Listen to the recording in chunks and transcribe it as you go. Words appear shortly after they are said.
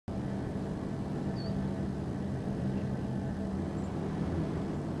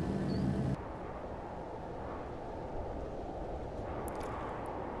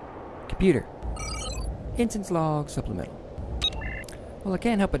Computer. Instance log supplemental. Well, I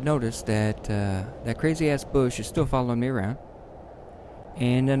can't help but notice that that crazy-ass bush is still following me around.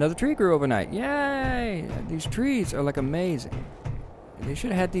 And another tree grew overnight. Yay! These trees are like amazing. They should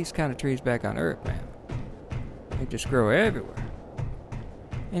have had these kind of trees back on Earth, man. They just grow everywhere.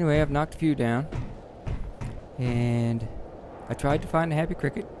 Anyway, I've knocked a few down. And I tried to find a happy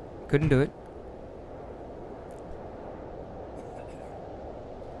cricket. Couldn't do it.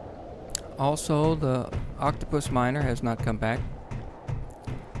 Also, the octopus miner has not come back.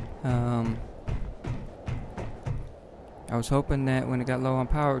 I was hoping that when it got low on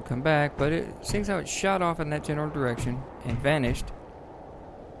power it would come back, but it seems how it shot off in that general direction and vanished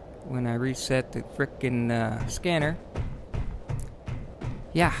when I reset the frickin' scanner.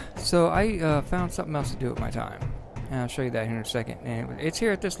 Yeah, so I found something else to do with my time. And I'll show you that here in a second. And it's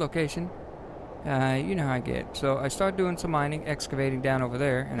here at this location. You know how I get. So I started doing some mining, excavating down over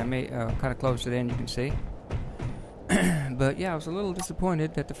there, and I may kind of close it in, you can see. But yeah, I was a little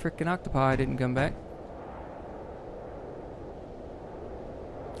disappointed that the frickin' octopi didn't come back.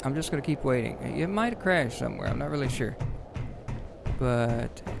 I'm just gonna keep waiting. It might have crashed somewhere, I'm not really sure.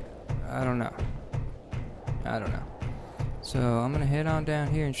 But I don't know. So I'm gonna head on down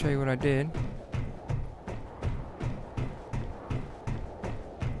here and show you what I did.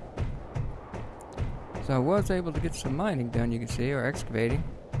 So I was able to get some mining done, you can see, or excavating.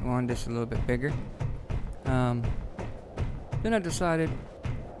 I wanted this a little bit bigger. Then I decided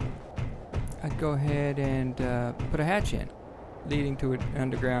I'd go ahead and put a hatch in, leading to an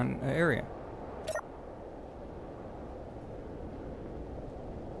underground area.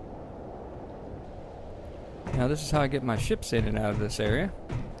 Now this is how I get my ships in and out of this area.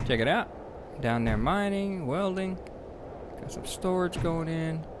 Check it out. Down there mining, welding. Got some storage going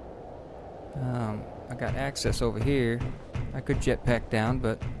in. I got access over here. I could jetpack down,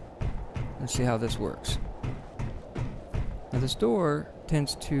 but let's see how this works. Now this door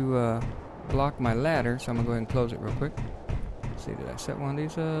tends to block my ladder, so I'm going to go ahead and close it real quick. Let's see, did I set one of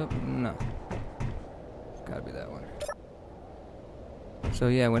these up? No. It's got to be that one. So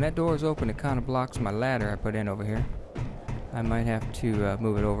yeah, when that door is open, it kind of blocks my ladder I put in over here. I might have to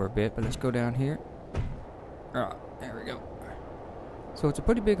move it over a bit, but let's go down here. Oh, there we go. So it's a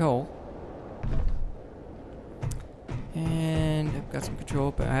pretty big hole. And I've got some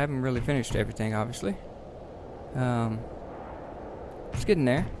control, but I haven't really finished everything, obviously. It's getting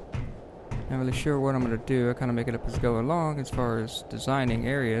there. Not really sure what I'm going to do. I kind of make it up as I go along as far as designing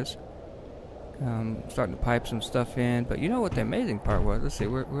areas. Starting to pipe some stuff in. But you know what the amazing part was? Let's see,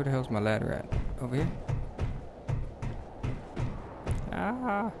 where the hell's my ladder at? Over here?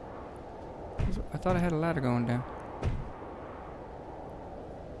 Ah! I thought I had a ladder going down.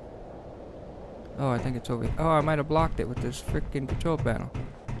 Oh, I think it's over here. Oh, I might have blocked it with this freaking control panel.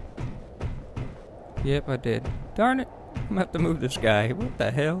 Yep, I did. Darn it! I'm gonna have to move this guy. What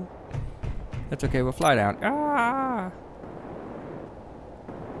the hell? That's okay, we'll fly down. Ah!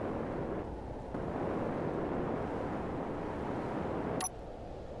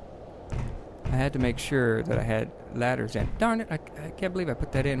 I had to make sure that I had ladders in. Darn it, I can't believe I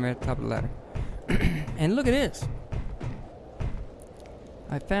put that in right at the top of the ladder. And look at this.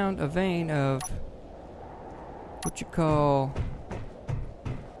 I found a vein of what you call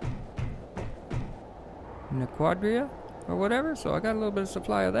Nequadria or whatever, so I got a little bit of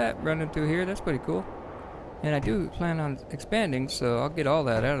supply of that running through here. That's pretty cool. And I do plan on expanding, so I'll get all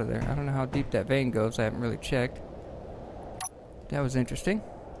that out of there. I don't know how deep that vein goes. I haven't really checked. That was interesting.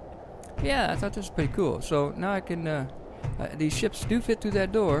 Yeah, I thought this was pretty cool. So now I can these ships do fit through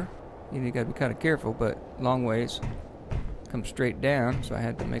that door. You gotta be kind of careful, but long ways. Come straight down, so I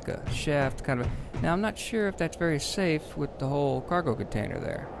had to make a shaft kind of. Now I'm not sure if that's very safe with the whole cargo container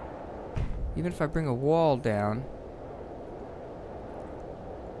there. Even if I bring a wall down,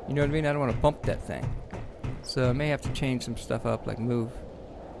 you know what I mean? I don't want to bump that thing. So I may have to change some stuff up, like move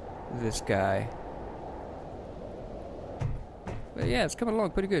this guy. But yeah, it's coming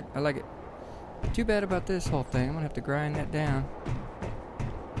along pretty good. I like it. Too bad about this whole thing. I'm gonna have to grind that down.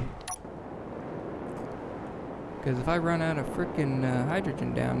 Because if I run out of frickin'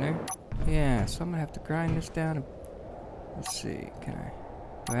 hydrogen down there, yeah, so I'm gonna have to grind this down. And, let's see, do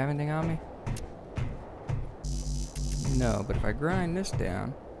I have anything on me? No, but if I grind this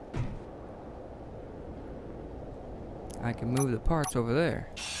down, I can move the parts over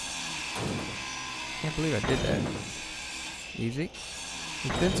there. Can't believe I did that. Easy.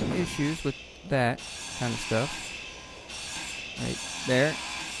 There's been some issues with that kind of stuff. Right there.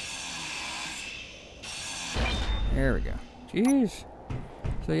 There we go. Jeez.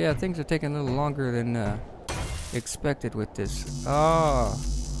 So yeah, things are taking a little longer than expected with this. Oh.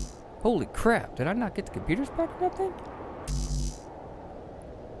 Holy crap, did I not get the computers back in that thing?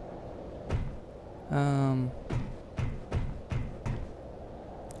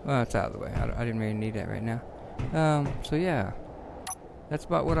 Well, it's out of the way. I didn't really need that right now. So yeah. That's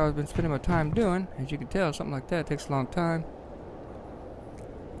about what I've been spending my time doing. As you can tell, something like that takes a long time.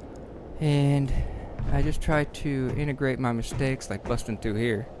 And I just try to integrate my mistakes, like busting through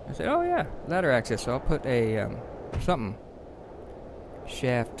here. I said, oh yeah, ladder access. So I'll put a, something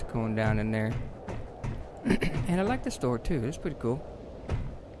shaft going down in there. And I like this door too. It's pretty cool.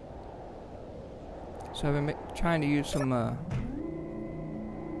 So I've been trying to use some,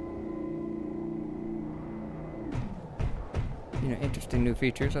 you know, interesting new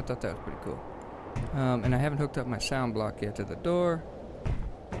features. I thought that was pretty cool. And I haven't hooked up my sound block yet to the door.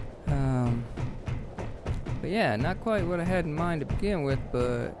 But yeah, not quite what I had in mind to begin with,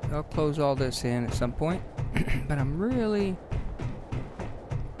 but I'll close all this in at some point. But I'm really...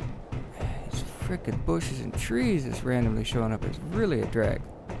 These frickin' bushes and trees that's randomly showing up is really a drag.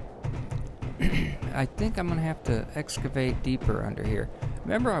 I think I'm gonna have to excavate deeper under here.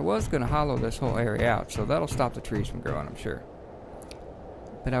 Remember, I was gonna hollow this whole area out, so that'll stop the trees from growing, I'm sure.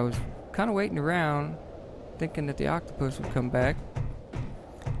 But I was kind of waiting around, thinking that the octopus would come back.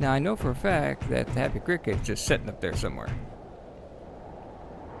 Now I know for a fact that the happy cricket's just sitting up there somewhere.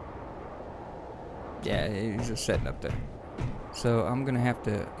 Yeah, he's just sitting up there. So I'm gonna have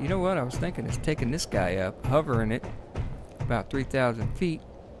to, you know what I was thinking is taking this guy up, hovering it about 3,000 feet.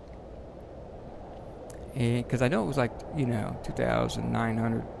 And because I know it was like, you know,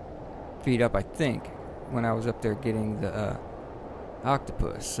 2,900 feet up, I think, when I was up there getting the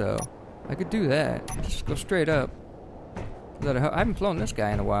octopus. So I could do that. Just go straight up. I haven't flown this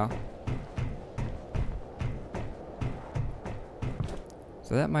guy in a while.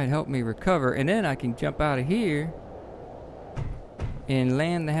 So that might help me recover. And then I can jump out of here and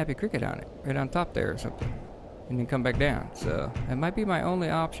land the happy cricket on it. Right on top there or something. And then come back down. So that might be my only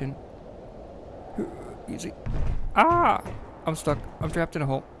option. Easy. Ah! I'm stuck. I'm trapped in a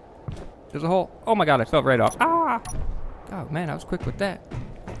hole. There's a hole. Oh my god, I fell right off. Ah! Oh man, I was quick with that.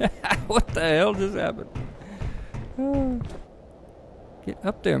 What the hell just happened? Get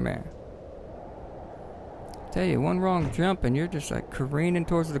up there, man. Tell you, one wrong jump and you're just like careening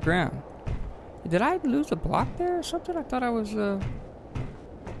towards the ground. Did I lose a block there or something? I thought I was, Yeah,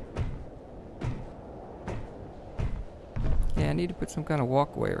 I need to put some kind of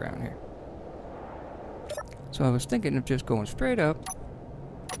walkway around here. So I was thinking of just going straight up.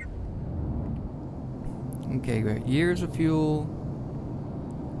 Okay, we got years of fuel.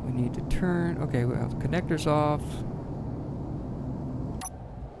 We need to turn. Okay, we have the connectors off.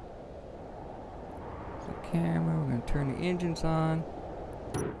 The camera. We're gonna turn the engines on.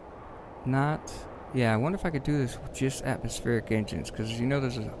 Not. Yeah, I wonder if I could do this with just atmospheric engines, because you know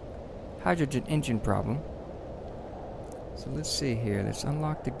there's a hydrogen engine problem. So let's see here. Let's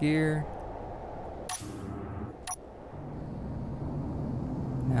unlock the gear.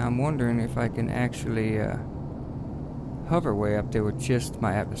 Now I'm wondering if I can actually hover way up there with just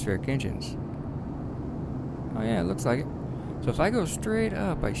my atmospheric engines. Oh yeah, it looks like it. So if I go straight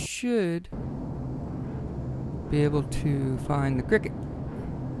up, I should be able to find the cricket.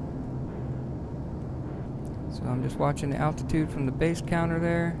 So I'm just watching the altitude from the base counter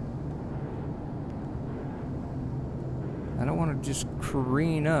there. I don't want to just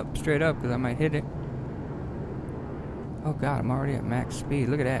careen up, straight up, because I might hit it. Oh god, I'm already at max speed.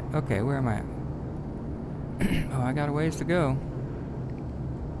 Look at that. Okay, where am I at? Oh, I got a ways to go.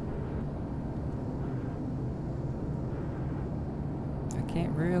 I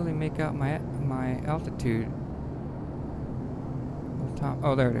can't really make out my altitude.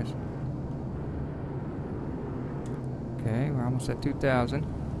 Oh, there it is. Okay, we're almost at 2,000.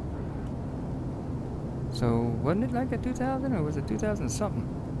 So, wasn't it like at 2,000 or was it 2,000 something?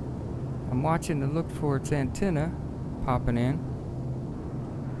 I'm watching to look for its antenna popping in.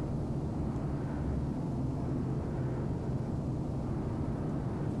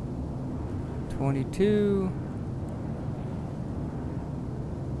 $22.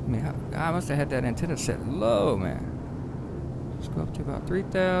 I mean, I must have had that antenna set low, man. Let's go up to about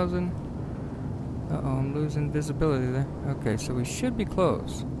 3,000. Uh-oh, I'm losing visibility there. Okay, so we should be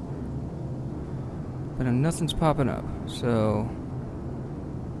close. But nothing's popping up, so...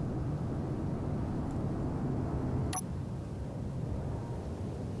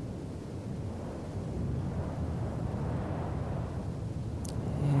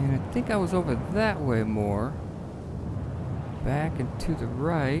 And I think I was over that way more. Back and to the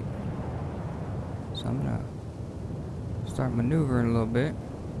right. So I'm gonna start maneuvering a little bit.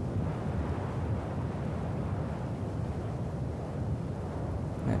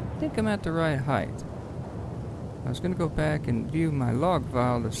 think I'm at the right height. I was gonna go back and view my log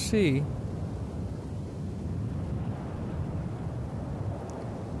file to see.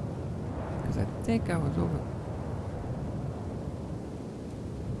 Because I think I was over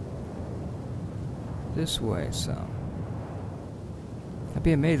this way some. I'd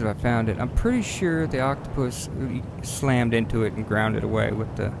be amazed if I found it. I'm pretty sure the octopus slammed into it and ground it away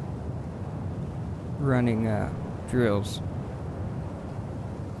with the running drills.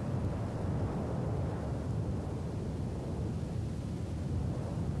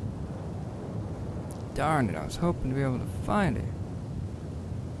 Darn it, I was hoping to be able to find it.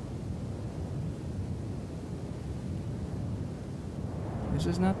 This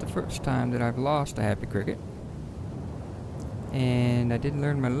is not the first time that I've lost a happy cricket. And I didn't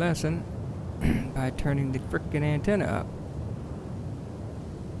learn my lesson by turning the frickin' antenna up.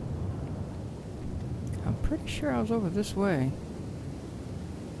 I'm pretty sure I was over this way.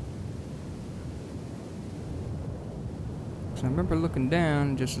 So I remember looking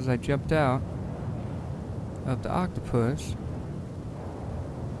down just as I jumped out of the octopus.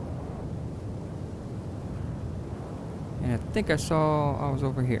 And I think I saw I was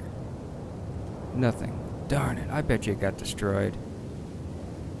over here. Nothing. Darn it, I bet you it got destroyed.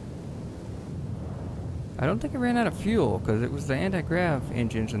 I don't think it ran out of fuel, because it was the anti-grav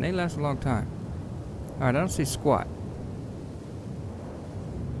engines, and they last a long time. Alright, I don't see squat.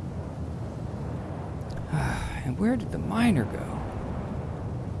 And where did the miner go?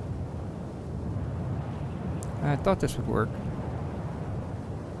 I thought this would work.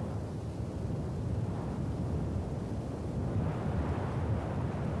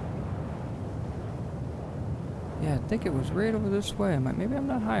 Yeah, I think it was right over this way. Maybe I'm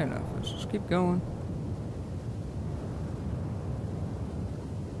not high enough. Let's just keep going.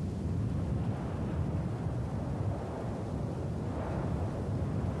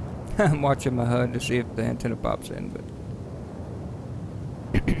 I'm watching my HUD to see if the antenna pops in, but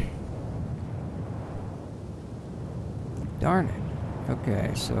darn it.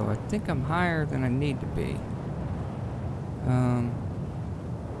 Okay, so I think I'm higher than I need to be.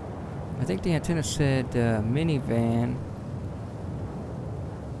 I think the antenna said minivan.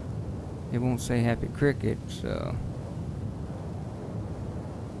 It won't say happy cricket, so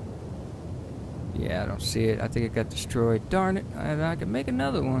yeah, I don't see it. I think it got destroyed. Darn it! I could make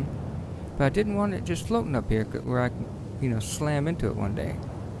another one, but I didn't want it just floating up here where I can, you know, slam into it one day.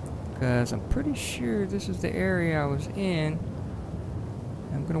 Because I'm pretty sure this is the area I was in.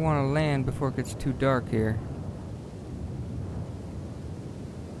 I'm gonna want to land before it gets too dark here.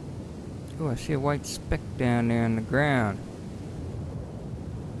 Oh, I see a white speck down there on the ground.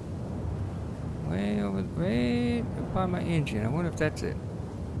 Way over, way up by my engine. I wonder if that's it.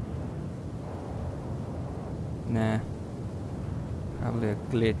 Nah. Probably a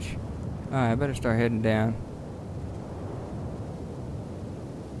glitch. Alright, I better start heading down.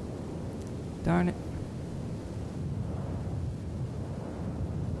 Darn it.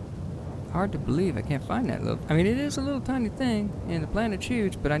 Hard to believe I can't find that little... I mean, it is a little tiny thing, and the planet's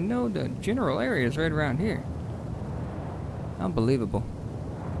huge, but I know the general area is right around here. Unbelievable.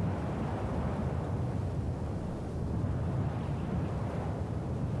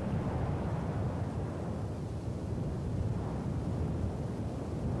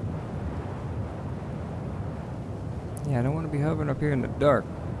 Yeah, I don't want to be hovering up here in the dark.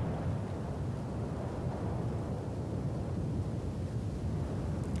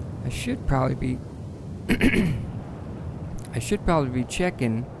 I should probably be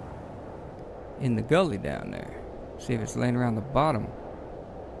checking in the gully down there. See if it's laying around the bottom.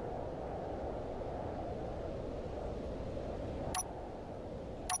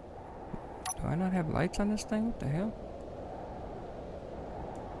 Do I not have lights on this thing? What the hell?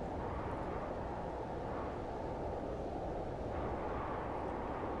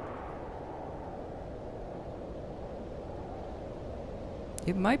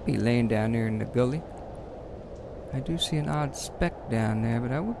 It might be laying down there in the gully. I do see an odd speck down there,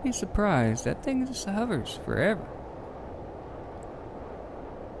 but I would be surprised. That thing just hovers forever.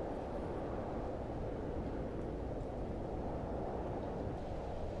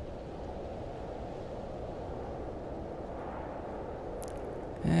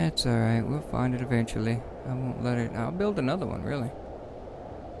 That's alright, we'll find it eventually. I won't let it... I'll build another one, really.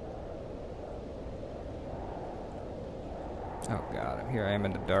 Oh god, here I am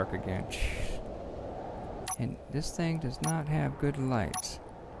in the dark again. And this thing does not have good lights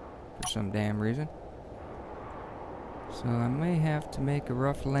for some damn reason. So I may have to make a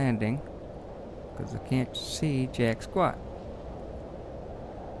rough landing because I can't see jack squat.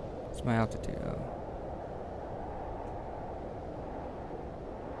 What's my altitude? Oh.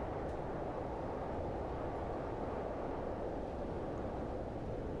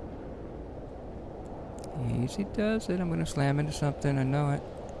 Easy does it. I'm gonna slam into something, I know it.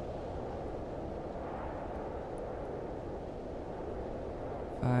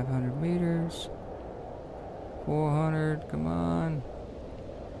 $500 meters. 400, come on.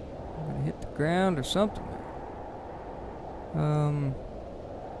 I'm gonna hit the ground or something.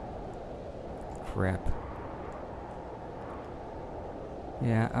 Crap.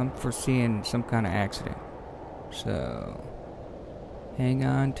 Yeah, I'm foreseeing some kind of accident. So, hang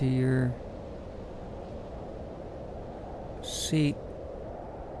on to your seat.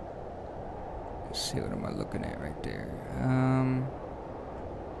 Let's see, what am I looking at right there?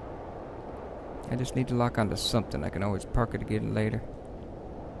 I just need to lock onto something. I can always park it again later.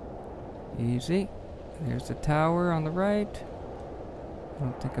 Easy. There's the tower on the right. I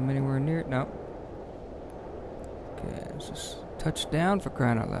don't think I'm anywhere near it. No. Okay, let's just touch down, for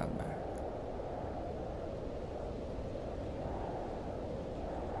crying out loud, man.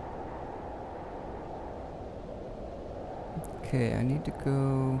 Okay, I need to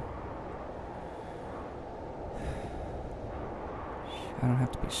go. I don't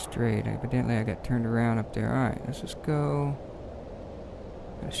have to be straight. Evidently, I got turned around up there. Alright, let's just go.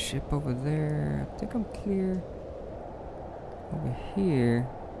 Got a ship over there. I think I'm clear. Over here.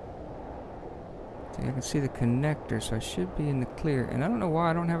 I think I can see the connector, so I should be in the clear. And I don't know why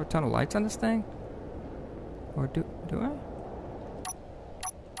I don't have a ton of lights on this thing. Or do I?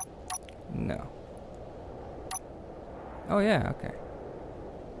 No. Oh yeah, okay.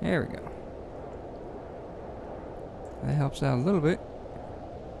 There we go. That helps out a little bit.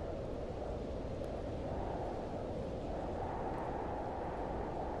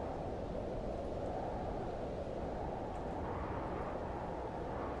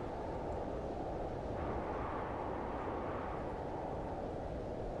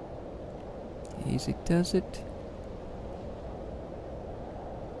 Easy does it.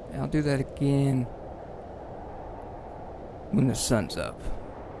 I'll do that again when the sun's up.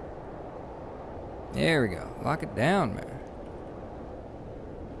 There we go. Lock it down, man.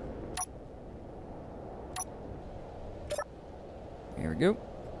 There we go.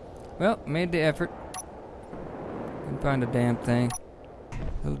 Well, made the effort. Couldn't find a damn thing.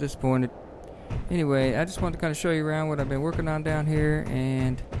 A little disappointed. Anyway, I just wanted to kind of show you around what I've been working on down here,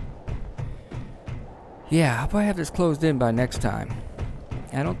 and yeah, I'll probably have this closed in by next time.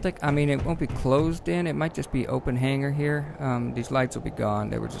 I don't think, I mean, it won't be closed in. It might just be open hangar here. These lights will be gone.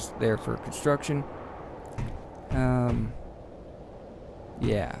 They were just there for construction.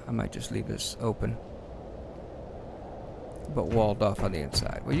 Yeah, I might just leave this open, but walled off on the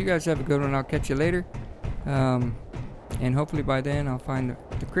inside. Well, you guys have a good one. I'll catch you later. And hopefully by then I'll find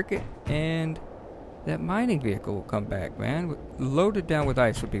the cricket and that mining vehicle will come back, man. Loaded down with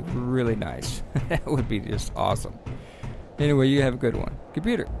ice would be really nice. That would be just awesome. Anyway, you have a good one.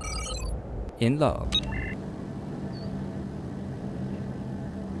 Computer. In love.